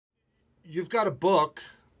you've got a book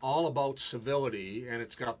all about civility, and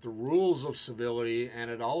it's got the rules of civility, and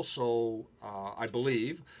it also, I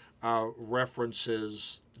believe,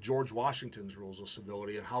 references George Washington's rules of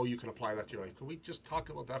civility and how you can apply that to your life. Can we just talk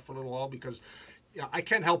about that for a little while? Because I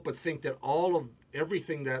can't help but think that all of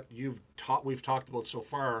everything that we've talked about so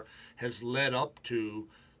far, has led up to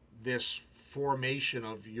this formation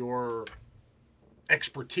of your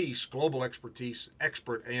expertise, global expertise,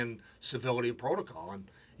 expert in civility and protocol. And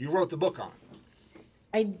you wrote the book on it.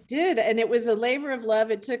 I did, and it was a labor of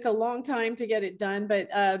love. It took a long time to get it done, but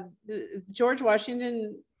George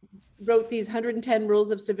Washington wrote these 110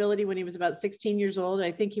 rules of civility when he was about 16 years old.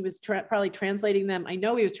 I think he was probably translating them. I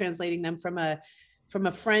know he was translating them from a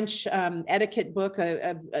French etiquette book,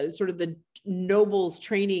 a sort of the noble's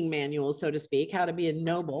training manual, so to speak, how to be a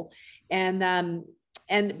noble.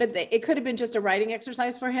 But it could have been just a writing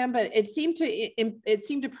exercise for him, but it seemed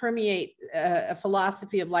to permeate a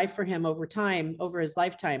philosophy of life for him over time, over his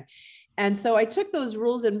lifetime. And so I took those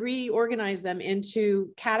rules and reorganized them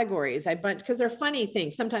into categories. Because they're funny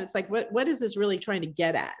things. Sometimes it's like, what is this really trying to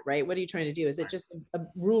get at, right? What are you trying to do? Is it just a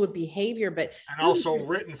rule of behavior? But and also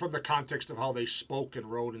written from the context of how they spoke and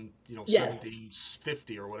wrote in, yes.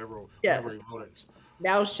 1750 or whatever Yes. he wrote it.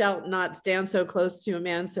 Thou shalt not stand so close to a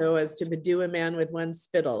man so as to bedew a man with one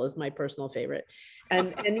spittle is my personal favorite.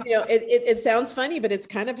 And it sounds funny, but it's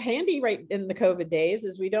kind of handy right in the COVID days,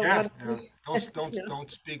 as we don't want to don't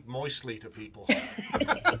speak moistly to people.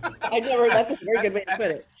 That's a very good way to put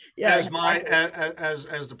it. Yeah.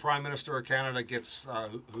 As the Prime Minister of Canada gets,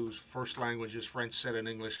 whose first language is French said in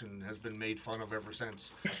English and has been made fun of ever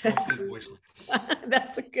since. Don't speak moistly.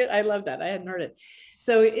 That's I love that. I hadn't heard it.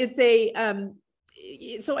 So it's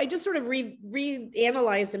so I just sort of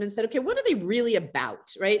reanalyzed them and said, okay, what are they really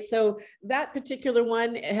about, right? So that particular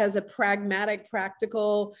one has a pragmatic,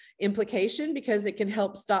 practical implication because it can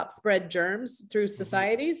help stop spread germs through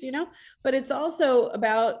societies, but it's also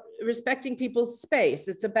about respecting people's space.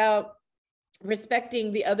 It's about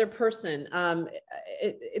respecting the other person,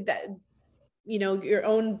 your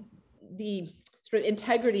own, the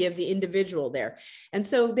integrity of the individual there. And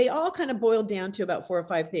so they all kind of boil down to about 4 or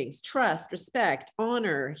 5 things: trust, respect,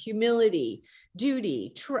 honor, humility,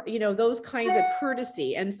 duty, those kinds of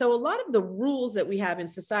courtesy. And so a lot of the rules that we have in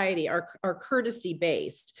society are courtesy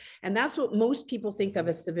based. And that's what most people think of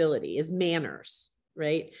as civility, is manners.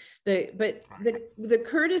 Right. But the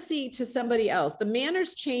courtesy to somebody else, the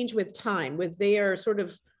manners change with time, they are sort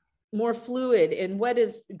of more fluid, and what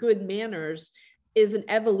is good manners is an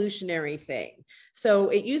evolutionary thing. So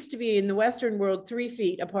it used to be in the Western world, 3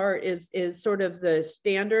 feet apart is sort of the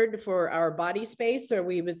standard for our body space.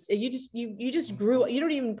 Or you just grew, you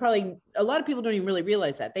don't even probably, a lot of people don't even really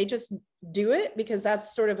realize that. They just do it because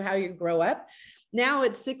that's sort of how you grow up. Now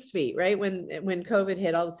it's 6 feet, right? When COVID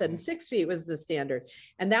hit, all of a sudden 6 feet was the standard.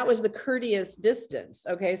 And that was the courteous distance.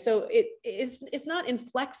 Okay. So it's not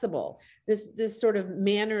inflexible, this sort of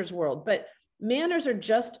manners world, but manners are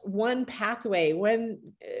just one pathway. When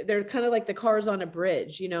they're kind of like the cars on a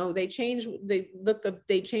bridge, they change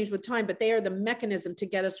with time, but they are the mechanism to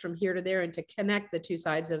get us from here to there and to connect between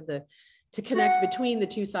the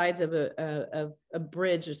two sides of a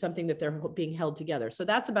bridge or something that they're being held together. So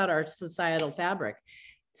that's about our societal fabric.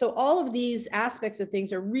 So all of these aspects of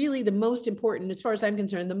things are really the most important, as far as I'm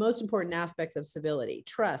concerned, the most important aspects of civility: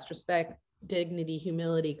 trust, respect, dignity,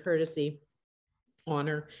 humility, courtesy,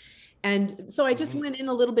 honor. And so I just went in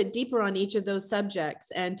a little bit deeper on each of those subjects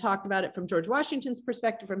and talked about it from George Washington's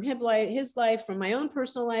perspective, from his life, from my own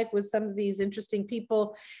personal life with some of these interesting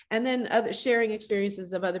people, and then sharing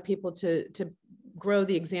experiences of other people to grow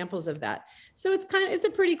the examples of that. So it's a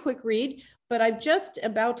pretty quick read, but I'm just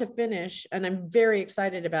about to finish, and I'm very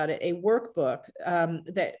excited about it, a workbook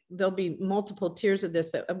that there'll be multiple tiers of this,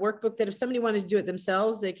 but a workbook that if somebody wanted to do it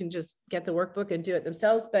themselves, they can just get the workbook and do it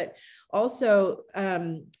themselves. But also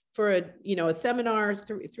for a seminar,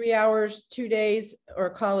 3 hours, 2 days, or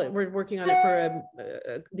call it, we're working on it for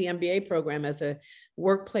the MBA program as a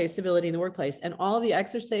workplace, civility in the workplace. And all the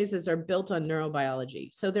exercises are built on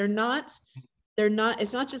neurobiology. So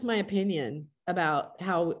it's not just my opinion about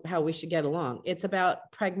how we should get along. It's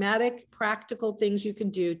about pragmatic, practical things you can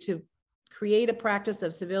do to create a practice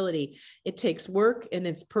of civility. It takes work, and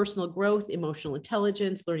it's personal growth, emotional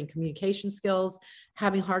intelligence, learning communication skills,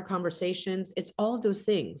 having hard conversations. It's all of those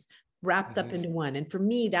things wrapped up into one. And for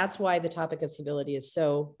me, that's why the topic of civility is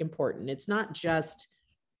so important. It's not just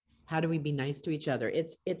how do we be nice to each other.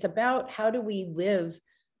 It's about how do we live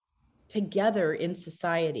together in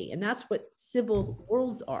society. And that's what civil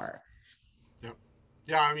worlds are.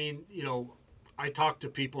 Yeah. I mean, I talk to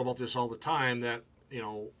people about this all the time, that,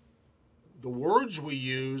 the words we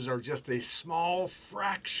use are just a small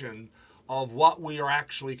fraction of what we are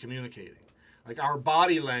actually communicating. Like our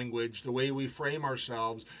body language, the way we frame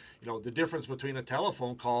ourselves, the difference between a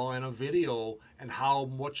telephone call and a video, and how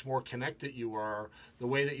much more connected you are, the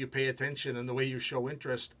way that you pay attention and the way you show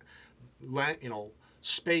interest,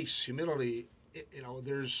 space, humility,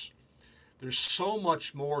 there's so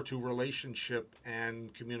much more to relationship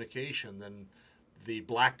and communication than the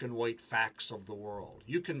black and white facts of the world.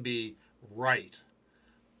 You can be right,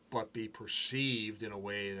 but be perceived in a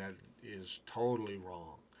way that is totally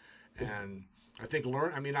wrong. And I think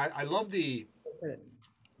I love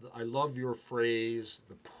your phrase,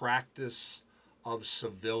 the practice of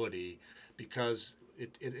civility, because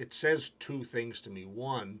it says two things to me.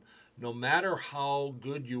 One, no matter how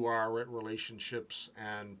good you are at relationships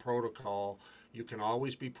and protocol, you can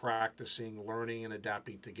always be practicing, learning, and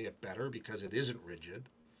adapting to get better because it isn't rigid.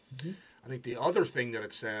 Mm-hmm. I think the other thing that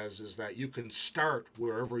it says is that you can start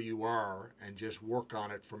wherever you are and just work on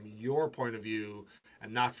it from your point of view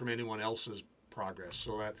and not from anyone else's progress,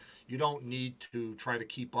 so that you don't need to try to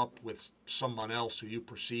keep up with someone else who you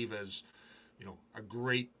perceive as a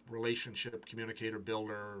great relationship communicator,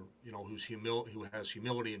 builder, who has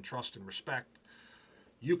humility and trust and respect.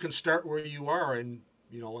 You can start where you are and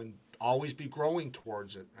always be growing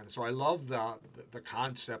towards it. And so I love the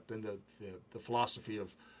concept and the philosophy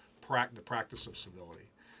of the practice of civility.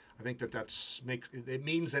 I think it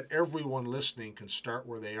means that everyone listening can start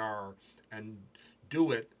where they are and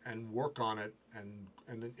do it and work on it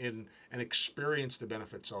and experience the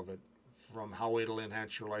benefits of it, from how it'll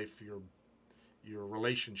enhance your life, your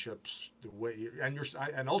relationships, the way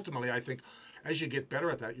and ultimately, I think as you get better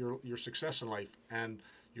at that, your success in life and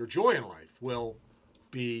your joy in life will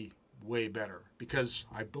be way better, because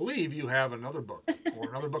I believe you have another book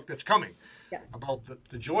that's coming. Yes. About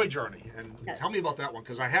the joy journey. And yes. Tell me about that one,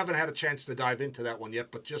 because I haven't had a chance to dive into that one yet,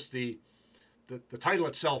 but just the title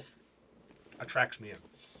itself attracts me in.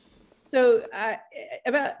 So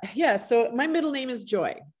so my middle name is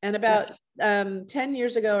Joy, and about 10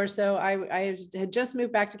 years ago or so, I had just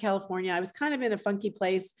moved back to California. I was kind of in a funky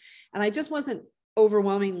place, and I just wasn't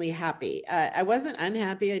overwhelmingly happy. I wasn't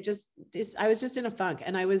unhappy. I was just in a funk,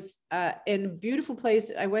 and I was in a beautiful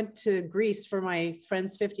place. I went to Greece for my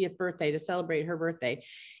friend's 50th birthday to celebrate her birthday.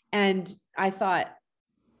 And I thought,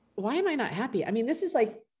 why am I not happy? I mean, this is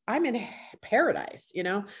like, I'm in paradise,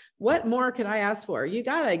 what more could I ask for? You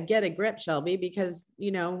got to get a grip, Shelby, because,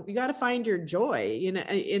 you got to find your joy,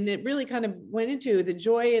 and it really kind of went into the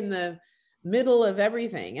joy in the middle of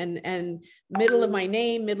everything, and middle of my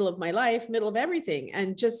name, middle of my life, middle of everything,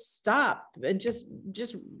 and just stop and just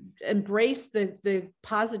embrace the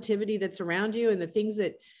positivity that's around you and the things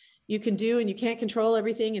that you can do, and you can't control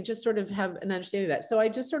everything, and just sort of have an understanding of that. So I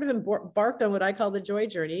just sort of embarked on what I call the joy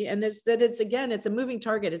journey. And it's a moving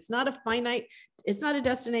target. It's not a finite, it's not a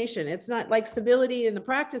destination. It's not like civility in the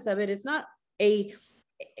practice of it. It's not a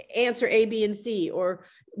answer A, B, and C, or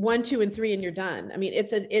 1, 2, and 3, and you're done. I mean,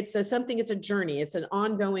 it's a journey. It's an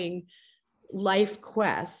ongoing life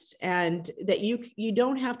quest, and that you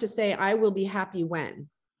don't have to say, I will be happy when.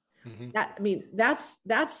 Mm-hmm.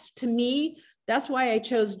 That's to me, that's why I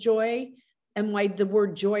chose joy, and why the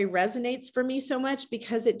word joy resonates for me so much,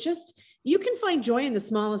 because you can find joy in the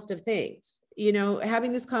smallest of things.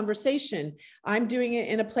 Having this conversation, I'm doing it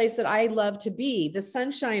in a place that I love to be. The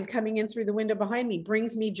sunshine coming in through the window behind me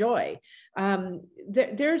brings me joy.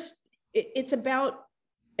 It's about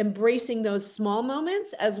embracing those small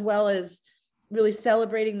moments as well as really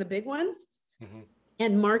celebrating the big ones. Mm-hmm.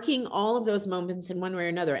 And marking all of those moments in one way or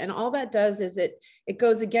another. And all that does is it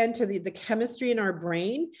goes again to the chemistry in our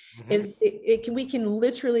brain. Mm-hmm. We can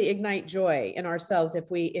literally ignite joy in ourselves if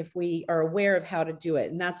we are aware of how to do it.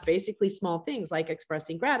 And that's basically small things like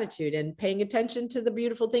expressing gratitude and paying attention to the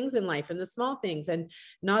beautiful things in life and the small things, and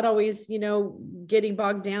not always, getting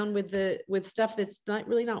bogged down with stuff that's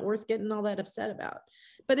not worth getting all that upset about.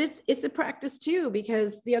 But it's a practice too,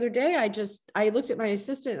 because the other day I looked at my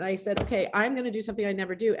assistant and I said, okay, I'm going to do something I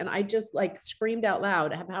never do. And I just screamed out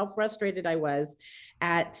loud how frustrated I was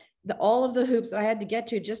at all of the hoops that I had to get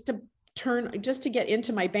to just to get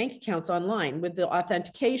into my bank accounts online with the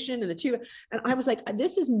authentication and and I was like,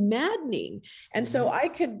 this is maddening. And so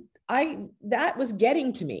that was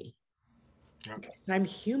getting to me. Yep. Because I'm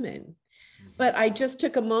human. But I just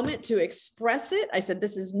took a moment to express it. I said,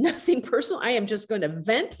 this is nothing personal. I am just going to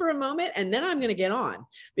vent for a moment, and then I'm going to get on,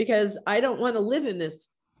 because I don't want to live in this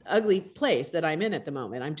ugly place that I'm in at the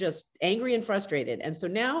moment. I'm just angry and frustrated. And so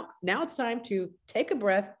now it's time to take a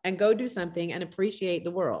breath and go do something and appreciate the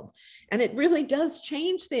world. And it really does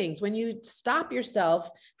change things when you stop yourself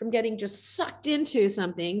from getting just sucked into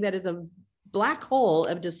something that is a black hole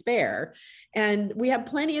of despair. And we have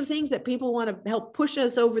plenty of things that people want to help push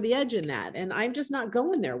us over the edge in that. And I'm just not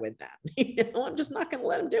going there with that. I'm just not going to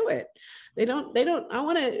let them do it.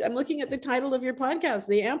 I'm looking at the title of your podcast,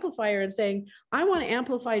 The Amplifier, and saying, I want to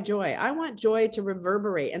amplify joy. I want joy to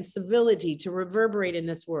reverberate and civility to reverberate in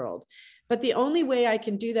this world. But the only way I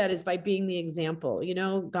can do that is by being the example.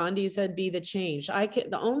 Gandhi said, be the change.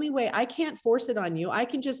 The only way, I can't force it on you. I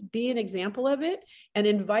can just be an example of it and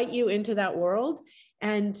invite you into that world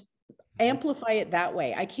and amplify it that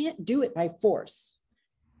way. I can't do it by force.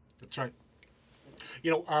 That's right.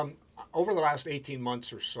 Over the last 18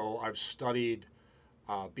 months or so, I've studied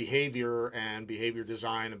behavior and behavior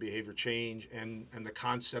design and behavior change and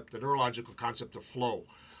the neurological concept of flow.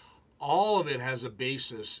 All of it has a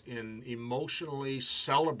basis in emotionally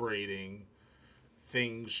celebrating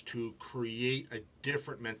things to create a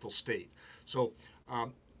different mental state. So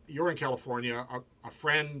you're in California. A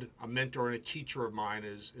friend, a mentor, and a teacher of mine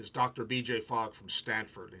is Dr. BJ Fogg from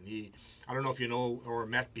Stanford. And I don't know if you know or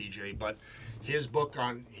met BJ, but his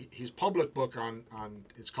public book on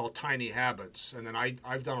it's called Tiny Habits. And then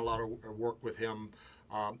I've done a lot of work with him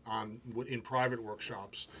in private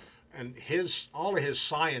workshops. And all of his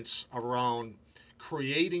science around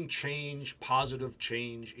creating change, positive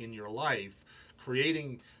change in your life,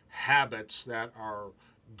 creating habits that are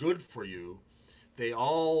good for you, they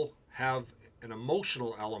all have an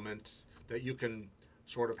emotional element that you can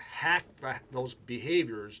sort of hack those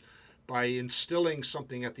behaviors by instilling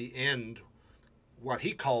something at the end, what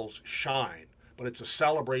he calls shine. But it's a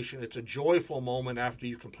celebration, it's a joyful moment after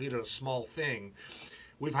you completed a small thing.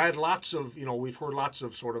 We've heard lots of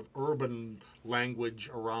sort of urban language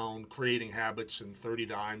around creating habits in 30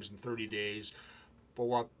 dimes and 30 days. But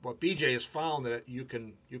what BJ has found that you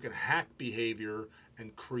can hack behavior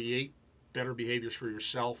and create better behaviors for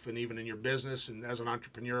yourself and even in your business and as an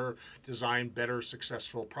entrepreneur, design better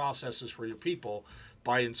successful processes for your people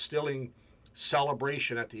by instilling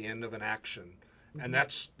celebration at the end of an action. Mm-hmm. And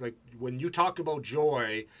that's like when you talk about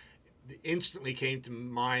joy, instantly came to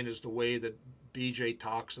mind is the way that BJ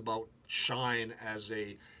talks about shine as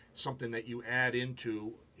something that you add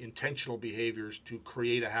into intentional behaviors to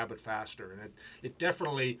create a habit faster. And it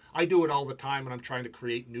definitely, I do it all the time when I'm trying to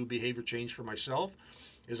create new behavior change for myself,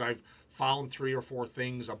 is I've found 3 or 4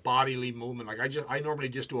 things, a bodily movement. Like I normally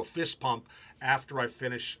just do a fist pump after I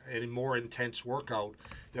finish a more intense workout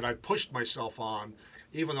that I pushed myself on,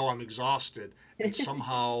 even though I'm exhausted. And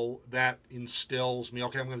somehow that instills me,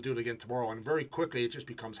 okay, I'm going to do it again tomorrow. And very quickly, it just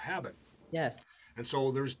becomes habit. Yes. And so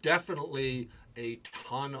there's definitely a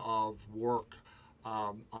ton of work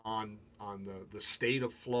on the state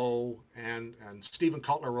of flow. And Stephen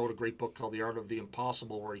Kotler wrote a great book called The Art of the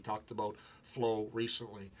Impossible, where he talked about flow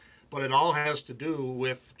recently. But it all has to do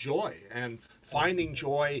with joy and finding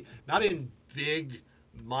joy, not in big,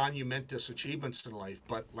 monumentous achievements in life,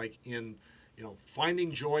 but like in,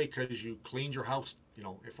 finding joy because you cleaned your house,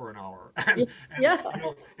 for an hour. And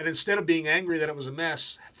instead of being angry that it was a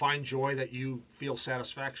mess, find joy that you feel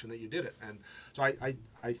satisfaction that you did it. And so I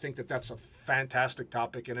think that that's a fantastic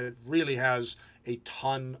topic, and it really has a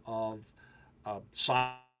ton of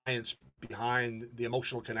science behind the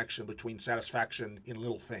emotional connection between satisfaction in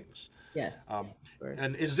little things. Yes. Sure.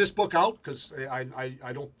 And is this book out? Because I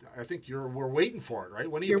think we're waiting for it, right?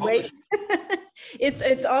 When are you You're publishing?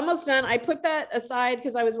 It's almost done. I put that aside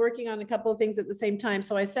because I was working on a couple of things at the same time.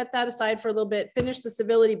 So I set that aside for a little bit, finished the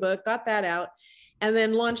civility book, got that out, and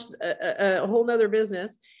then launched a whole nother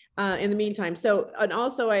business in the meantime. So, and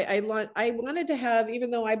also I wanted to have,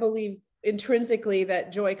 even though I believe intrinsically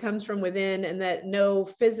that joy comes from within and that no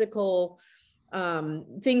physical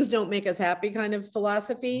things don't make us happy kind of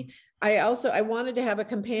philosophy. I wanted to have a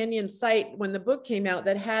companion site when the book came out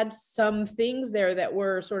that had some things there that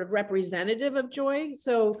were sort of representative of joy.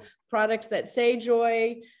 So products that say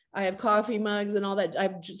joy, I have coffee mugs and all that. I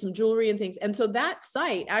have some jewelry and things. And so that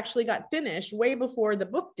site actually got finished way before the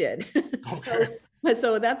book did.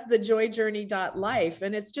 So that's the joyjourney.life.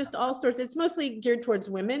 And it's just all sorts, it's mostly geared towards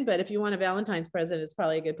women, but if you want a Valentine's present, it's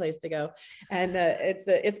probably a good place to go. And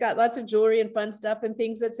it's got lots of jewelry and fun stuff and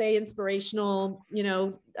things that say inspirational,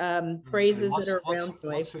 phrases that are around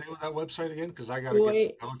joy. What's the name of that website again? Because I got to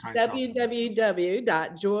get some Valentine's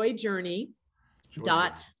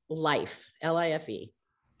www.joyjourney.life, L-I-F-E.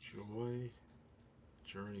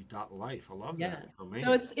 Joyjourney.life. I love that.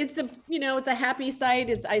 So it's a happy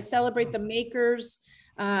site. I celebrate the makers.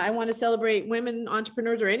 I want to celebrate women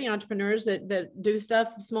entrepreneurs or any entrepreneurs that do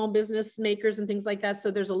stuff, small business makers and things like that.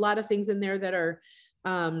 So there's a lot of things in there that are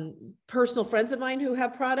personal friends of mine who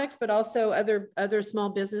have products, but also other small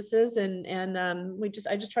businesses. And I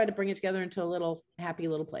just try to bring it together into a little happy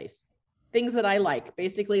little place. things that I like.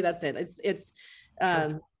 Basically, that's it. It's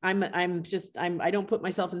Sure. I don't put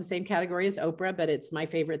myself in the same category as Oprah, but it's my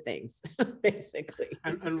favorite things, basically.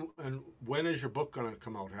 And when is your book going to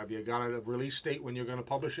come out? Have you got a release date when you're going to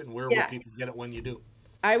publish it, and where will Yeah, people get it when you do?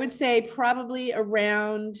 I would say probably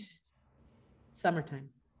around summertime.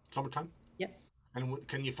 Summertime? Yep. And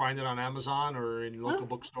can you find it on Amazon or in local Well,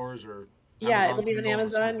 bookstores or yeah, it'll Amazon be on Kindle or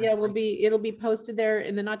Amazon. something? Yeah, Right? it'll be posted there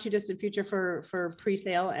in the not too distant future for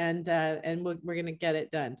pre-sale, and we're gonna get it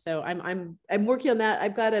done. So I'm working on that.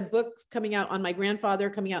 I've got a book coming out on my grandfather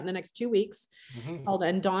coming out in the next 2 weeks Mm-hmm. called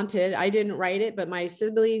Undaunted. I didn't write it, but my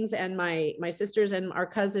siblings and my sisters and our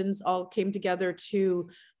cousins all came together to.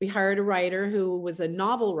 We hired a writer who was a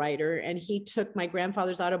novel writer, and he took my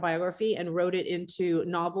grandfather's autobiography and wrote it into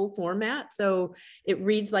novel format. So it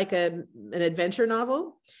reads like an adventure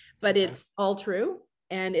novel, but Okay. it's all true.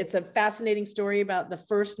 And it's a fascinating story about the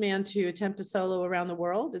first man to attempt to solo around the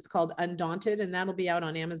world. It's called Undaunted, and that'll be out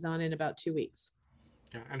on Amazon in about 2 weeks.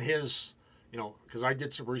 Yeah. And his, because I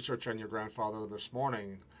did some research on your grandfather this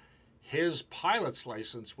morning, his pilot's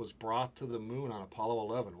license was brought to the moon on Apollo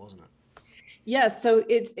 11, wasn't it? Yes, so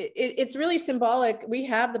it's really symbolic. We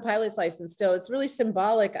have the pilot's license still. It's really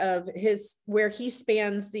symbolic of his where he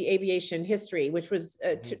spans the aviation history, which was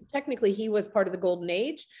Mm-hmm. technically he was part of the golden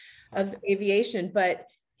age Right. of aviation, but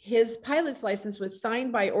his pilot's license was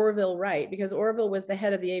signed by Orville Wright because Orville was the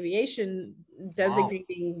head of the aviation Wow.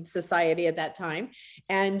 designating society at that time.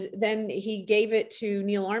 And then he gave it to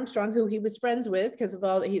Neil Armstrong, who he was friends with because of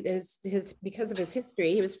all because of his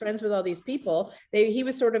history. He was friends with all these people. He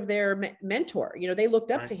was sort of their mentor. They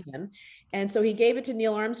looked up Right. to him. And so he gave it to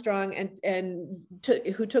Neil Armstrong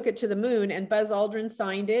who took it to the moon, and Buzz Aldrin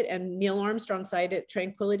signed it and Neil Armstrong signed it,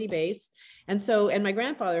 Tranquility Base. And my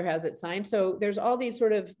grandfather has it signed. So there's all these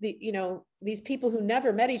sort of these people who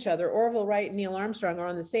never met each other. Orville Wright and Neil Armstrong are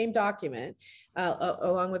on the same document,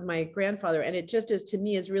 along with my grandfather. And it just is, to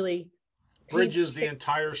me, is really Bridges the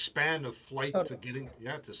entire span of flight to totally,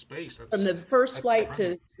 getting to space. from That's the first that's flight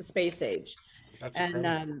incredible. to the space age. That's and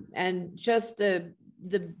incredible. and just the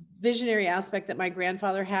visionary aspect that my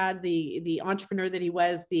grandfather had, the entrepreneur that he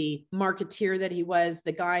was, the marketeer that he was,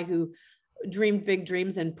 the guy who dreamed big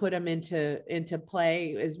dreams and put them into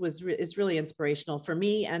play is really inspirational for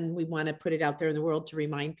me. And we want to put it out there in the world to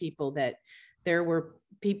remind people that there were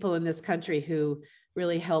people in this country who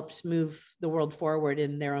really helped move the world forward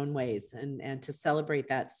in their own ways, and to celebrate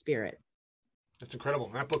that spirit. That's incredible.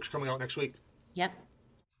 That book's coming out next week. Yep.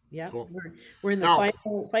 Yep. Cool. We're in the Now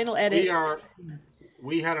final edit. we are.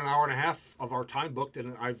 We had an hour and a half of our time booked,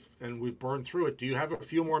 and we've burned through it. Do you have a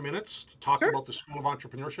few more minutes to talk Sure. about the School of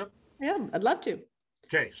Entrepreneurship? Yeah, I'd love to.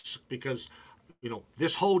 Okay, because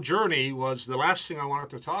this whole journey was the last thing I wanted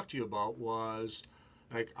to talk to you about was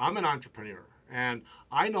like I'm an entrepreneur, and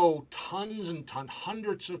I know tons and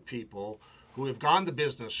hundreds of people who have gone to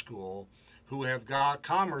business school, who have got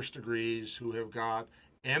commerce degrees, who have got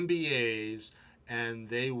MBAs, and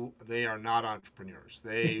they are not entrepreneurs.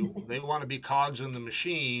 They want to be cogs in the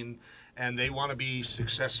machine, and they want to be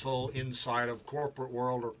successful inside of corporate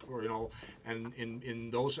world or and in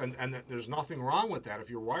those and there's nothing wrong with that if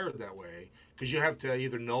you're wired that way, because you have to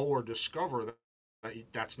either know or discover that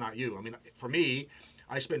that's not you. I mean, for me,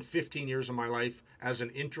 I spent 15 years of my life as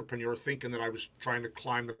an entrepreneur thinking that I was trying to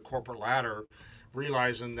climb the corporate ladder,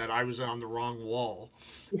 realizing that I was on the wrong wall,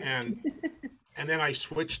 and and then I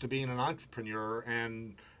switched to being an entrepreneur,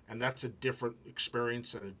 and that's a different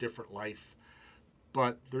experience and a different life.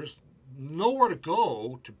 But there's nowhere to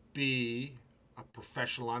go to be a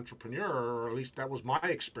professional entrepreneur, or at least that was my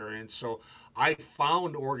experience. So I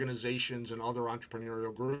found organizations and other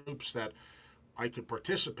entrepreneurial groups that I could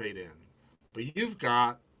participate in. But you've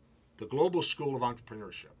got the Global School of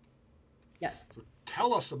Entrepreneurship. Yes. So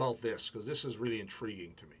tell us about this, because this is really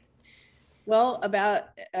intriguing to me. Well, about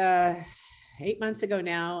 8 months ago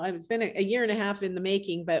now, it's been a year and a half in the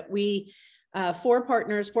making, but we, four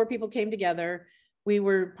people came together. We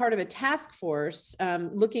were part of a task force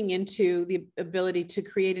looking into the ability to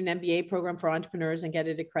create an MBA program for entrepreneurs and get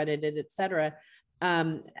it accredited, et cetera.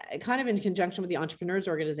 Kind of in conjunction with the Entrepreneurs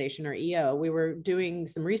Organization, or EO. We were doing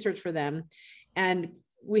some research for them, and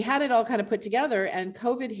we had it all kind of put together, and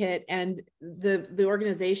COVID hit, and the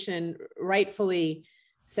organization rightfully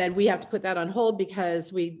said we have to put that on hold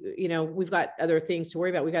because we've got other things to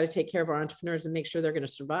worry about. We got to take care of our entrepreneurs and make sure they're going to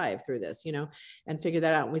survive through this, and figure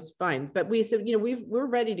that out. And it's fine. But we said, we're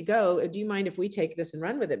ready to go. Do you mind if we take this and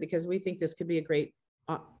run with it? Because we think this could be a great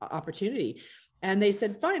opportunity. And they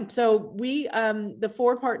said, fine. So we, the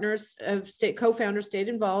four partners of co-founders, stayed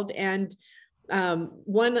involved, and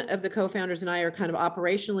one of the co-founders and I are kind of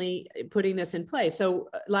operationally putting this in place. So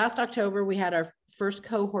last October, we had our first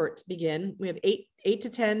cohorts begin. We have 8 to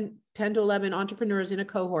 10, 10 to 11 entrepreneurs in a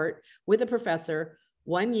cohort with a professor,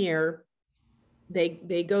 1 year.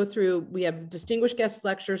 They go through, we have distinguished guest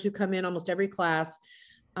lecturers who come in almost every class.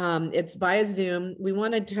 It's via Zoom. We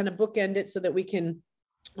want to kind of bookend it so that we can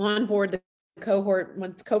onboard the cohort.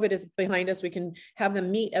 Once COVID is behind us, we can have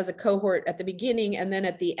them meet as a cohort at the beginning and then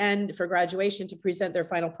at the end for graduation to present their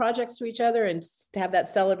final projects to each other and to have that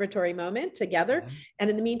celebratory moment together. And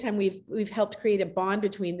in the meantime, we've helped create a bond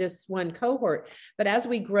between this one cohort. But as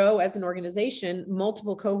we grow as an organization,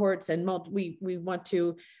 multiple cohorts, and we want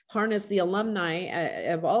to harness the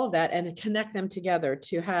alumni of all of that and connect them together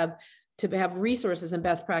to have resources and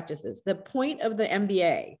best practices. The point of the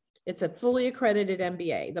MBA, it's a fully accredited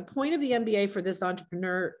MBA. The point of the MBA for this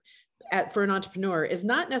entrepreneur, for an entrepreneur, is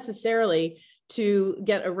not necessarily to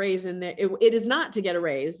get a raise in there. It is not to get a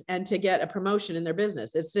raise and to get a promotion in their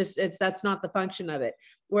business. That's not the function of it.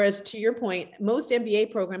 Whereas to your point, most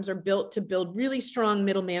MBA programs are built to build really strong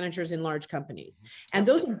middle managers in large companies. And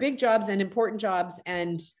those are big jobs and important jobs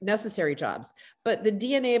and necessary jobs. But the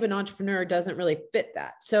DNA of an entrepreneur doesn't really fit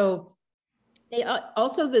that. So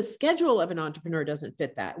also, the schedule of an entrepreneur doesn't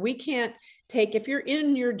fit that. We can't take, if you're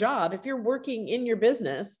in your job, if you're working in your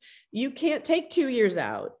business, you can't take 2 years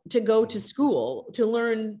out to go to school to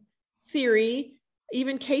learn theory,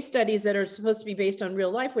 even case studies that are supposed to be based on real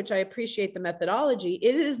life, which I appreciate the methodology.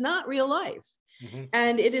 It is not real life.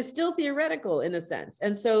 And it is still theoretical in a sense.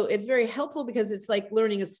 And so it's very helpful because it's like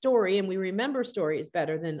learning a story, and we remember stories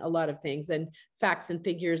better than a lot of things, and facts and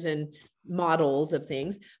figures and models of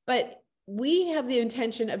things. But we have the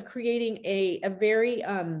intention of creating a very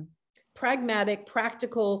pragmatic,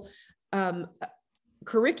 practical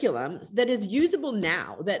curriculum that is usable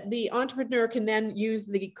now, that the entrepreneur can then use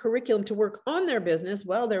the curriculum to work on their business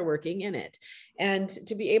while they're working in it, and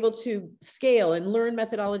to be able to scale and learn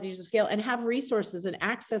methodologies of scale and have resources and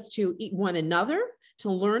access to one another, to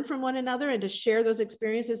learn from one another and to share those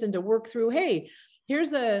experiences and to work through, hey,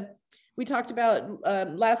 we talked about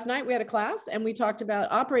last night, we had a class and we talked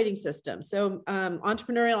about operating systems. So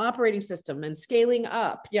entrepreneurial operating system and scaling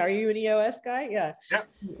up. Yeah. Are you an EOS guy? Yeah. Yeah.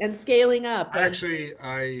 And scaling up. I've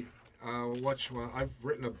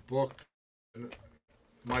written a book,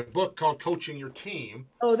 my book called Coaching Your Team.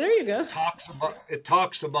 Oh, there you go. It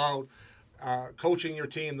talks about coaching your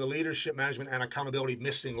team, the leadership, management, and accountability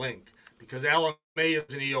missing link. Because LMA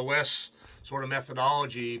is an EOS sort of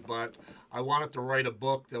methodology, but I wanted to write a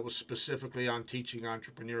book that was specifically on teaching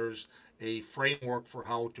entrepreneurs a framework for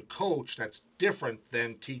how to coach that's different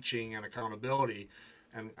than teaching and accountability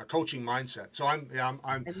and a coaching mindset. So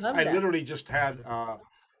I literally just had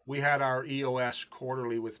we had our EOS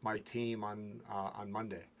quarterly with my team on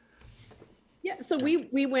Monday. Yeah, so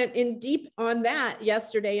we went in deep on that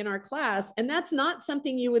yesterday in our class, and that's not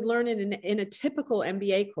something you would learn in a typical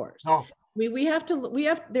MBA course. No.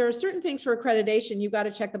 There are certain things for accreditation you got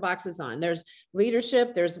to check the boxes on. There's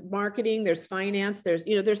leadership, there's marketing, there's finance,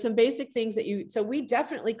 there's some basic things so we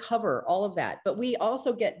definitely cover all of that, but we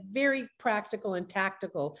also get very practical and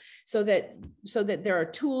tactical so that there are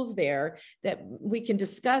tools there that we can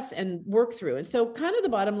discuss and work through. And so kind of the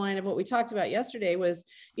bottom line of what we talked about yesterday was,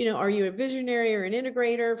 are you a visionary or an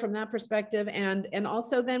integrator from that perspective? And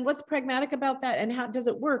also then what's pragmatic about that and how does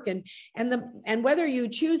it work? And whether you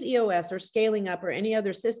choose EOS or scaling up or any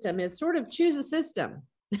other system is sort of choose a system.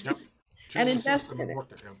 Yep. And invest in it.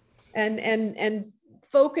 And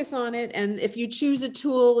focus on it. And if you choose a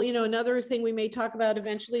tool, another thing we may talk about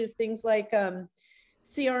eventually is things like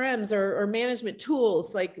CRMs or management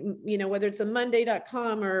tools, like, whether it's a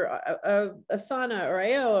Monday.com or Asana or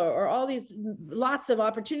IO or all these lots of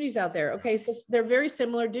opportunities out there. Okay, so they're very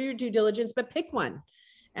similar. Do your due diligence, but pick one.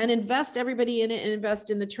 And invest everybody in it and invest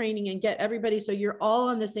in the training and get everybody so you're all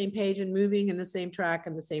on the same page and moving in the same track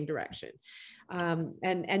in the same direction.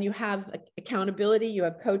 And you have accountability, you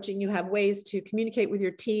have coaching, you have ways to communicate with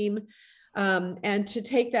your team, and to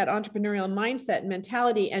take that entrepreneurial mindset and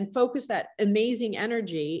mentality and focus that amazing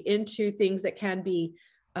energy into things that can be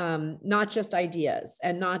not just ideas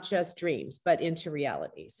and not just dreams, but into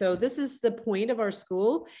reality. So this is the point of our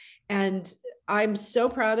school. And I'm so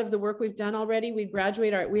proud of the work we've done already. We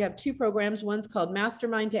we have 2 programs. One's called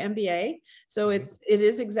Mastermind to MBA. So it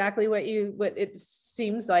is exactly what it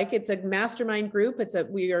seems like. It's a mastermind group.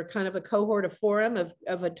 We are kind of a cohort, a forum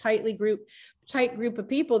of a tight group of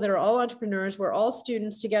people that are all entrepreneurs. We're all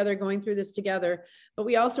students together going through this together, but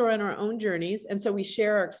we also are on our own journeys. And so we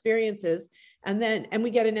share our experiences. And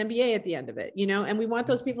we get an MBA at the end of it, and we want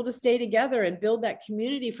those people to stay together and build that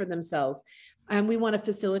community for themselves. And we want to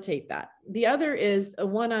facilitate that. The other is a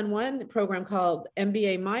one-on-one program called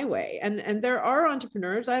MBA My Way. And there are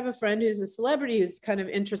entrepreneurs. I have a friend who's a celebrity who's kind of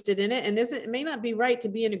interested in it. And it may not be right to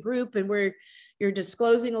be in a group and where you're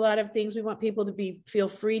disclosing a lot of things. We want people to feel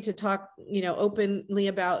free to talk, openly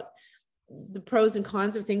about the pros and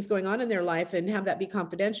cons of things going on in their life and have that be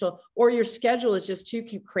confidential, or your schedule is just too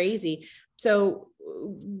crazy. So,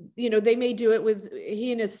 they may do it with,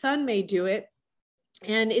 he and his son may do it.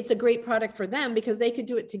 And it's a great product for them because they could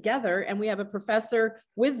do it together. And we have a professor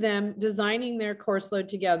with them designing their course load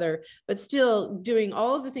together, but still doing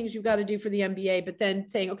all of the things you've got to do for the MBA, but then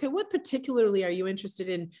saying, okay, what particularly are you interested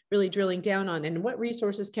in really drilling down on? And what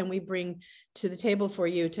resources can we bring to the table for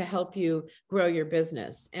you to help you grow your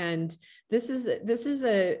business? And this is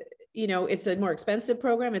a, it's a more expensive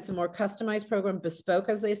program. It's a more customized program, bespoke,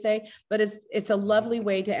 as they say, but it's a lovely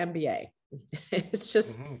way to MBA. It's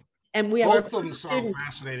just, and we have both of them sound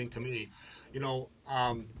fascinating to me. You know,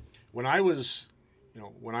 when I was,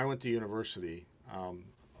 when I went to university,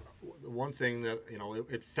 the one thing that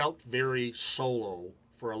it felt very solo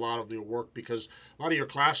for a lot of your work because a lot of your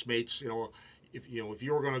classmates, if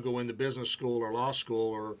you were going to go into business school or law school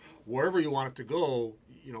or wherever you wanted to go,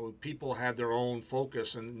 people had their own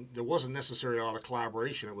focus and there wasn't necessarily a lot of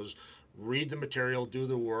collaboration. It was read the material, do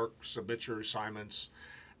the work, submit your assignments.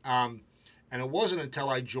 And it wasn't until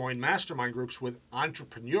I joined mastermind groups with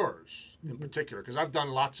entrepreneurs in particular, because I've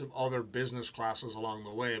done lots of other business classes along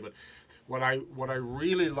the way. But what I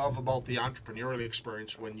really love about the entrepreneurial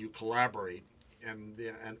experience when you collaborate, and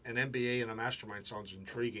an MBA and a mastermind sounds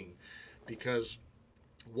intriguing, because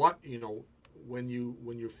when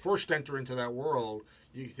you first enter into that world,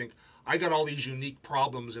 you think I got all these unique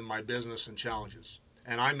problems in my business and challenges,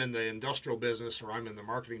 and I'm in the industrial business or I'm in the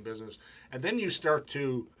marketing business, and then you start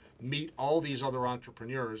to meet all these other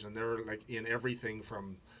entrepreneurs, and they're like in everything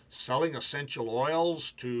from selling essential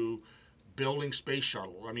oils to building space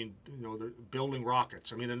shuttle. I mean, they're building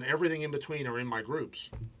rockets. I mean, and everything in between are in my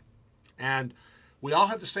groups. And we all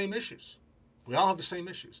have the same issues. We all have the same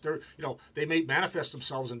issues. They're, they may manifest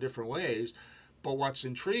themselves in different ways, but what's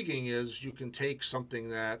intriguing is you can take something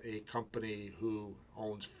that a company who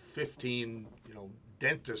owns 15,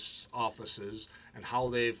 dentist offices and how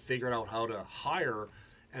they've figured out how to hire.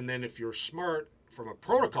 And then if you're smart from a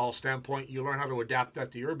protocol standpoint, you learn how to adapt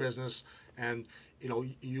that to your business, and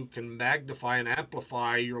you can magnify and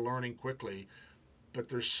amplify your learning quickly. But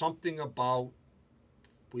there's something about,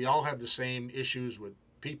 we all have the same issues with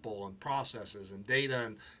people and processes and data,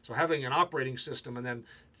 and so having an operating system and then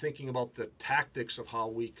thinking about the tactics of how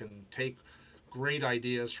we can take great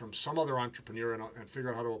ideas from some other entrepreneur and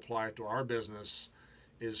figure out how to apply it to our business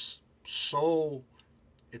is so,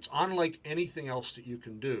 it's unlike anything else that you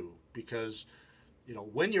can do, because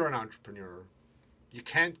when you're an entrepreneur, you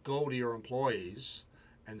can't go to your employees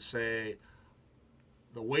and say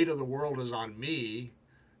the weight of the world is on me,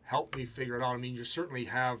 help me figure it out. I mean, you certainly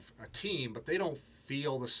have a team, but they don't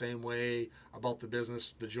feel the same way about the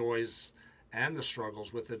business, the joys and the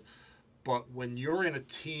struggles with it. But when you're in a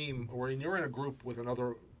team or when you're in a group with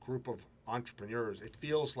another group of entrepreneurs, it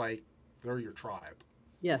feels like they're your tribe.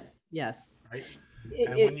 Yes, yes. Right?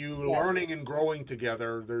 And when you're learning and growing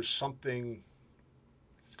together, there's something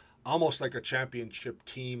almost like a championship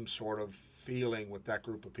team sort of feeling with that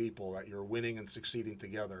group of people, that you're winning and succeeding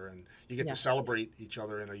together, and you get to celebrate each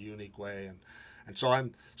other in a unique way. And so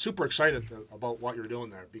I'm super excited about what you're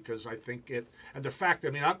doing there, because I think it, and the fact,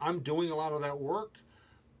 I mean, I'm doing a lot of that work,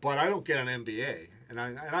 but I don't get an MBA, and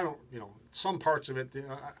I don't, some parts of it,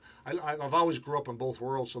 I've always grew up in both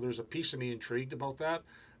worlds, so there's a piece of me intrigued about that.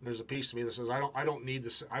 And there's a piece of me that says I don't need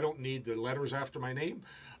this, I don't need the letters after my name,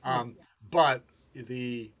 but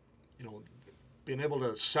the being able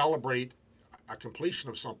to celebrate a completion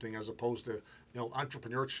of something, as opposed to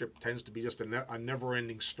entrepreneurship tends to be just a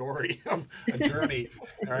never-ending story of a journey,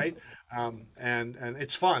 right? And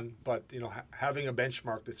it's fun, but having a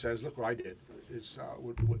benchmark that says, look what I did, is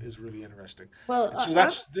really interesting. Well,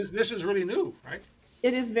 and so this is really new, right?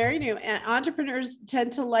 It is very new. And entrepreneurs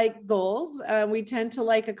tend to like goals. We tend to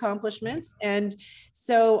like accomplishments, and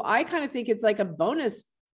so I kind of think it's like a bonus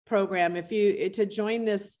program. If you to join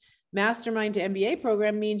this mastermind to MBA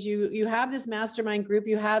program, means you have this mastermind group,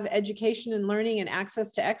 you have education and learning and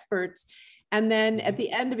access to experts, and then at the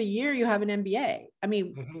end of a year you have an MBA. I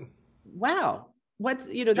mean, wow, what's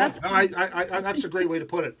that's that's a great way to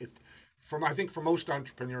put it. I think for most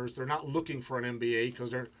entrepreneurs, they're not looking for an MBA because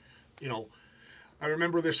they're I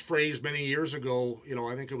remember this phrase many years ago. You know,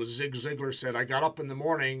 I think it was Zig Ziglar said, "I got up in the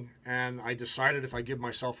morning and I decided if I give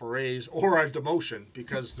myself a raise or a demotion,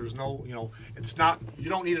 because there's no, you know, it's not. You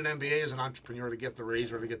don't need an MBA as an entrepreneur to get the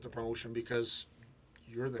raise or to get the promotion, because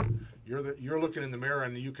you're looking in the mirror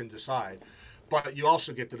and you can decide. But you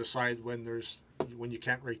also get to decide when you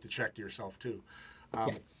can't write the check to yourself too. Um,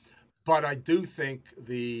 Yes. but I do think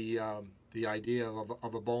the idea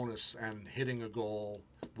of a bonus and hitting a goal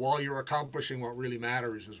while you're accomplishing what really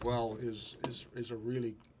matters as well is a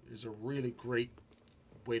really great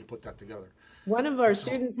way to put that together. One of our So,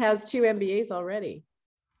 students has 2 MBAs already.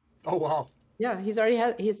 oh wow, Yeah, he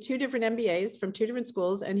has 2 different MBAs from 2 different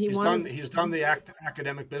schools, and he wanted. he's done the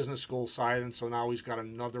academic business school side, and so now he's got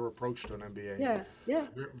another approach to an MBA. Yeah, yeah.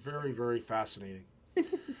 Very, very fascinating.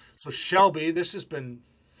 So Shelby, this has been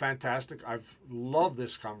fantastic. I've loved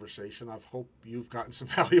this conversation. I hope you've gotten some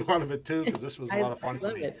value out of it too, because this was a lot of fun I for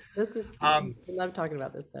love me. it. This is, I Um, love talking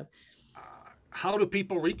about this stuff. how do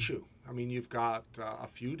people reach you? I mean, you've got a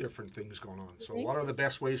few different things going on. So what are the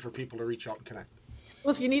best ways for people to reach out and connect?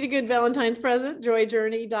 Well, if you need a good Valentine's present,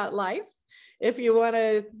 joyjourney.life. If you want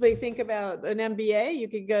to think about an MBA, you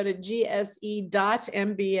could go to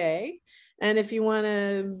gse.mba. And if you want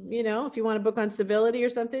to, if you want to book on civility or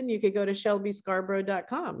something, you could go to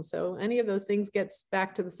shelbyscarborough.com. So any of those things gets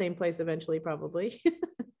back to the same place eventually, probably.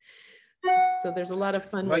 So there's a lot of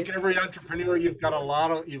fun Like ways. every entrepreneur, you've got a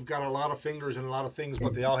lot of fingers and a lot of things,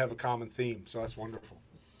 but they all have a common theme. So that's wonderful.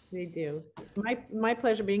 They do. My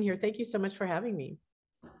pleasure being here. Thank you so much for having me.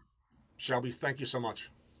 Shelby, thank you so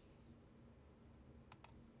much.